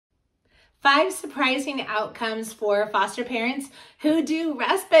5 surprising outcomes for foster parents who do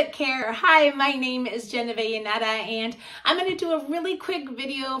respite care. Hi, my name is Genevieve Yanetta, and I'm going to do a really quick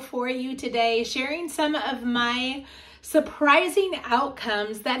video for you today sharing some of my surprising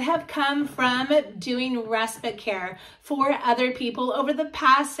outcomes that have come from doing respite care for other people over the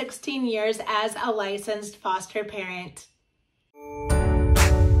past 16 years as a licensed foster parent.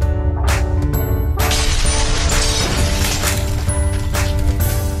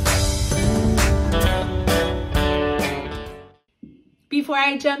 Before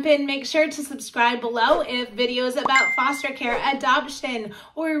I jump in, make sure to subscribe below if videos about foster care, adoption,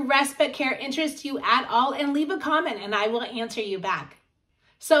 or respite care interest you at all, and leave a comment and I will answer you back.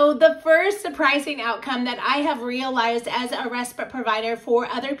 So the first surprising outcome that I have realized as a respite provider for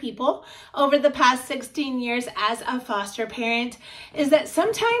other people over the past 16 years as a foster parent is that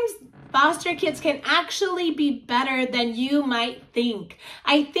sometimes foster kids can actually be better than you might think.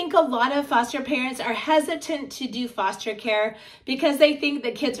 I think a lot of foster parents are hesitant to do foster care because they think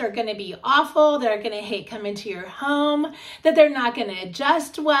the kids are going to be awful, they're going to hate coming to your home, that they're not going to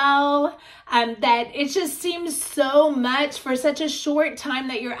adjust well, that it just seems so much for such a short time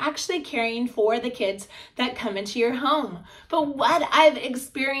that you're actually caring for the kids that come into your home. But what I've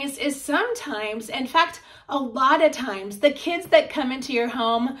experienced is sometimes, in fact, a lot of times, the kids that come into your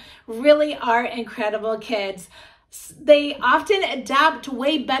home really are incredible kids. They often adapt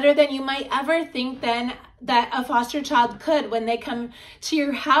way better than you might ever think that a foster child could when they come to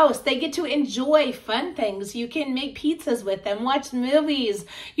your house. They get to enjoy fun things. You can make pizzas with them, watch movies.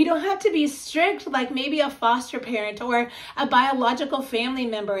 You don't have to be strict like maybe a foster parent or a biological family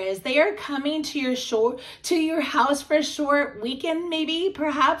member is. They are coming to your house for a short weekend, maybe,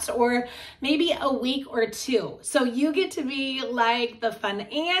 perhaps, or maybe a week or two. So you get to be like the fun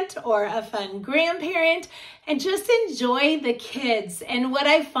aunt or a fun grandparent and just enjoy the kids. And what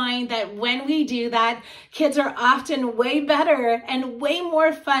I find that when we do that, kids are often way better and way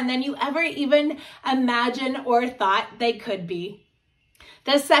more fun than you ever even imagined or thought they could be.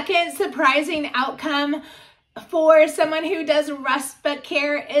 The second surprising outcome for someone who does respite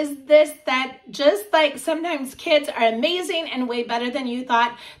care is this, that just like sometimes kids are amazing and way better than you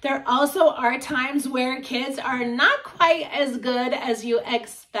thought, there also are times where kids are not quite as good as you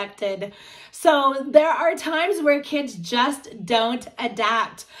expected. So there are times where kids just don't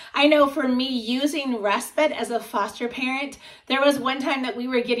adapt. I know for me, using respite as a foster parent, there was one time that we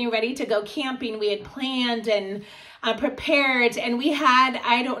were getting ready to go camping. We had planned and prepared, and we had,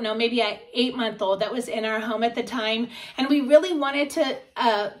 I don't know, maybe an 8-month-old that was in our home at the time, and we really wanted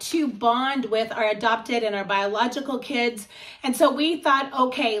to bond with our adopted and our biological kids. And so we thought,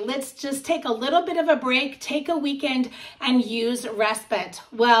 okay, let's just take a little bit of a break, take a weekend, and use respite.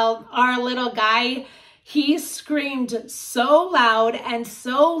 Well, our little guy, he screamed so loud and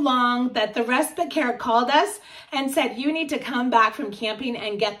so long that the respite care called us and said, you need to come back from camping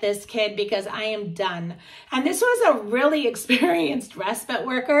and get this kid because I am done. And this was a really experienced respite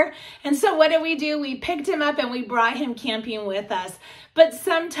worker. And so what did? We picked him up and we brought him camping with us. But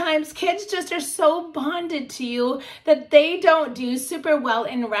sometimes kids just are so bonded to you that they don't do super well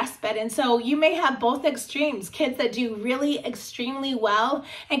in respite. And so you may have both extremes, kids that do really extremely well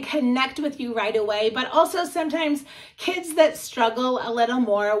and connect with you right away, but also sometimes kids that struggle a little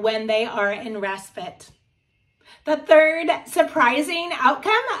more when they are in respite. The third surprising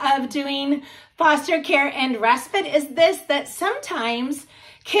outcome of doing foster care and respite is this, that sometimes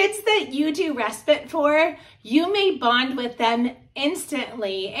kids that you do respite for, you may bond with them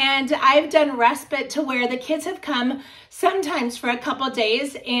instantly. And I've done respite to where the kids have come sometimes for a couple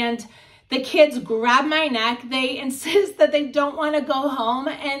days and the kids grab my neck, they insist that they don't want to go home,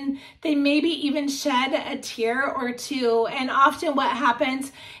 and they maybe even shed a tear or two. And often what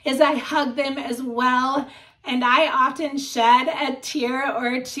happens is I hug them as well. And I often shed a tear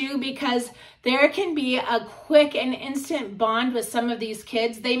or two because there can be a quick and instant bond with some of these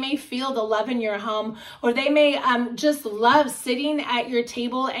kids. They may feel the love in your home, or they may just love sitting at your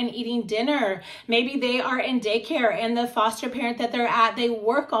table and eating dinner. Maybe they are in daycare and the foster parent that they're at, they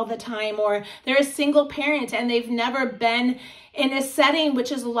work all the time, or they're a single parent and they've never been in a setting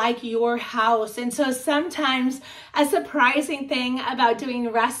which is like your house. And so sometimes a surprising thing about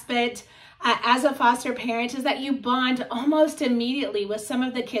doing respite as a foster parent is that you bond almost immediately with some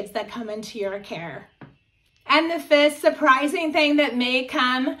of the kids that come into your care. And the fifth surprising thing that may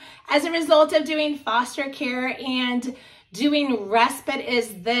come as a result of doing foster care and doing respite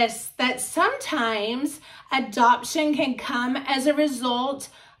is this, that sometimes adoption can come as a result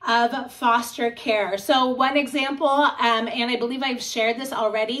of foster care. So one example, and I believe I've shared this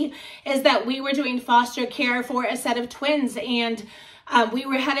already, is that we were doing foster care for a set of twins, and We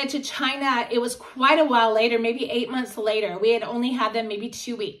were headed to China. It was quite a while later, maybe 8 months later. We had only had them maybe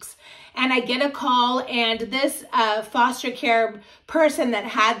 2 weeks. And I get a call, and this foster care person that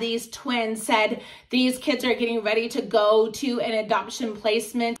had these twins said, these kids are getting ready to go to an adoption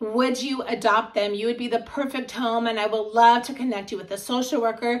placement. Would you adopt them? You would be the perfect home, and I would love to connect you with a social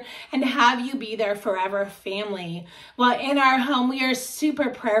worker and have you be their forever family. Well, in our home, we are super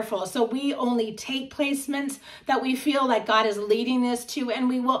prayerful. So we only take placements that we feel like God is leading us to, and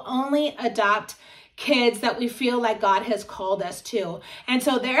we will only adopt kids that we feel like God has called us to. And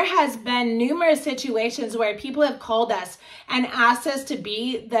so there has been numerous situations where people have called us and asked us to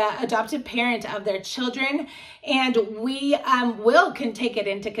be the adoptive parent of their children. And we can take it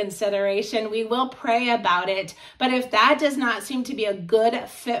into consideration. We will pray about it. But if that does not seem to be a good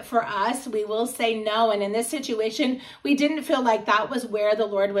fit for us, we will say no. And in this situation, we didn't feel like that was where the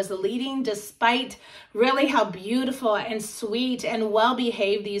Lord was leading, despite really how beautiful and sweet and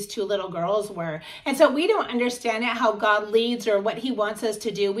well-behaved these two little girls were. And so we don't understand it, how God leads or what he wants us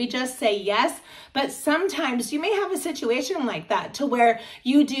to do. We just say yes. But sometimes you may have a situation like that to where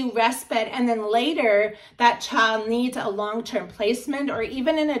you do respite, and then later that child needs a long-term placement or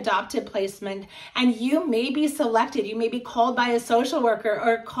even an adopted placement, and you may be selected. You may be called by a social worker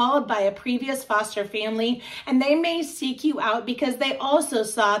or called by a previous foster family, and they may seek you out because they also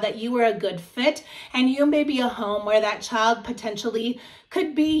saw that you were a good fit, and you may be a home where that child potentially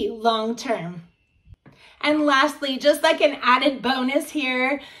could be long-term. And lastly, just like an added bonus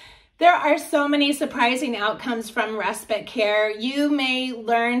here, there are so many surprising outcomes from respite care. You may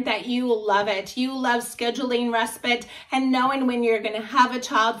learn that you love it. You love scheduling respite and knowing when you're going to have a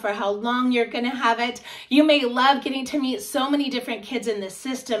child, for how long you're going to have it. You may love getting to meet so many different kids in the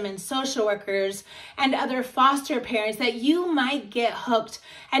system and social workers and other foster parents that you might get hooked.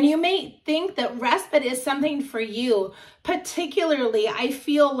 And you may think that respite is something for you. Particularly, I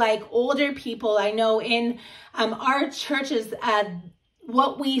feel like older people, I know in our churches,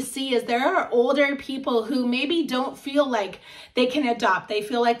 what we see is there are older people who maybe don't feel like they can adopt. They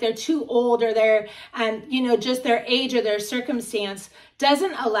feel like they're too old, or they're, just their age or their circumstance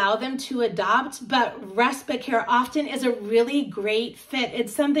doesn't allow them to adopt. But respite care often is a really great fit.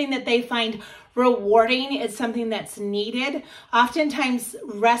 It's something that they find rewarding. It's something that's needed. Oftentimes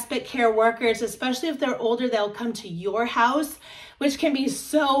respite care workers, especially if they're older, they'll come to your house, which can be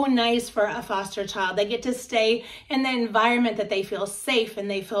so nice for a foster child. They get to stay in the environment that they feel safe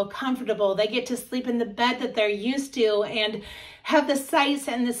and they feel comfortable. They get to sleep in the bed that they're used to and have the sights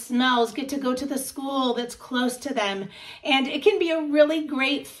and the smells, get to go to the school that's close to them. And it can be a really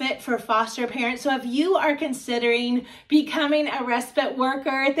great fit for foster parents. So if you are considering becoming a respite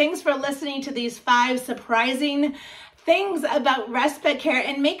worker, thanks for listening to these 5 surprising things about respite care,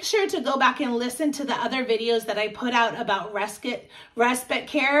 and make sure to go back and listen to the other videos that I put out about respite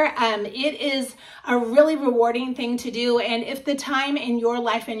care. It is a really rewarding thing to do, and if the time in your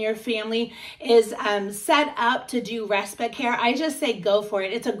life and your family is set up to do respite care, I just say go for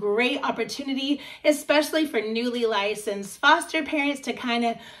it. It's a great opportunity, especially for newly licensed foster parents, to kind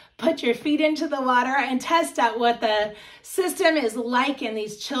of put your feet into the water and test out what the system is like in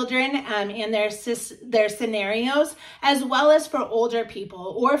these children and their scenarios, as well as for older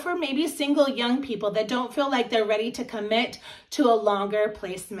people or for maybe single young people that don't feel like they're ready to commit to a longer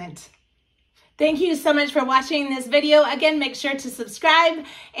placement. Thank you so much for watching this video. Again, make sure to subscribe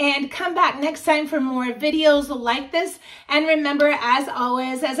and come back next time for more videos like this. And remember, as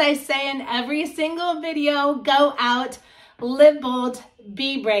always, as I say in every single video, go out, live bold,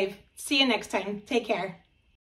 be brave. See you next time. Take care.